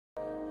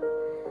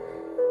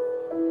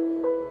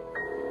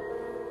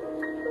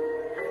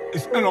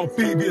It's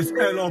LRB, it's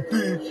LRB.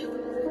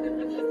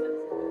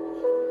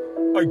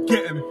 I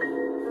get him.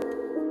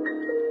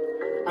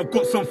 I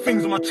got some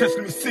things on my chest,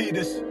 let me see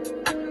this.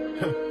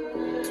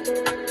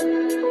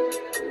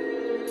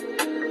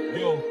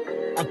 Yo,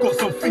 I got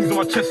some things on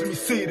my chest, let me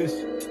see this.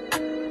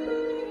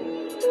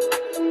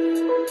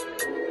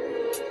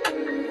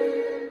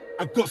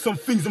 I got some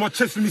things on my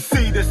chest, let me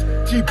see this.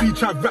 GB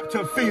tried rap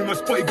turn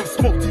famous, but he got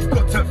smoked, he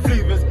got 10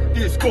 flavours.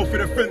 Didn't score for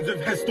the friends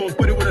with headstones,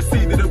 but they wanna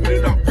say that they're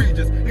winning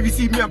outrageous. If you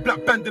see me and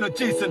Black Band and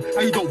adjacent,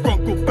 and you don't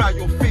run, go by,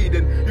 you're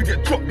fading. You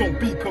get dropped, don't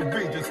be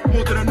courageous.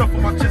 More than enough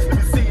on my chest, let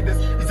me see this.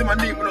 He said my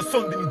name on a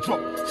song, then he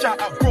dropped.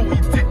 Shout out bro,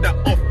 he take that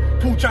off.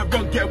 Pull, try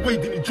run, get away,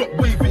 then he drop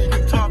waving. You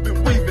can tell I've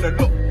been waving a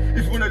lot.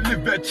 If you wanna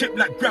live better, chip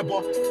like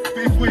grabber. But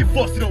if we're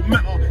fast, it don't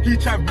matter. He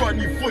tried run,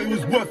 he thought it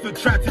was worth a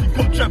try, till he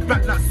got trapped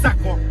back like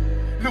Saka.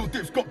 Lil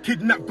Dips got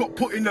kidnapped, got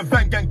put in the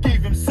van, gang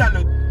gave him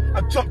salad. I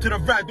jumped to the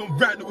ride on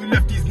right, and we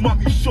left his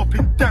mummy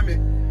shopping, damn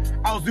it.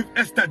 I was with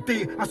S that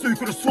day, I saw he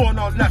could have sworn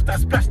our life, I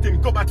splashed him,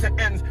 got back to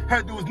ends,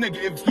 heard it was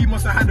negative, he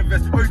must have had a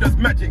vest, oh he does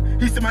magic.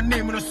 He said my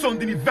name on a song,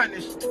 then he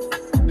vanished.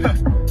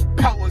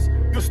 Powers,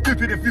 you're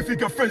stupid if you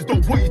think your friends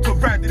don't want you to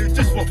ride, they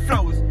just want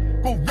flowers.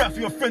 Go rap for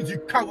your friends, you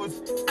cowards.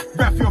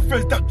 Rap for your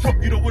friends that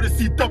drop, you don't want to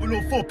see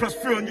 004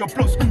 +3 on your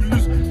block, school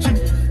loose.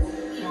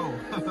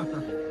 Yo.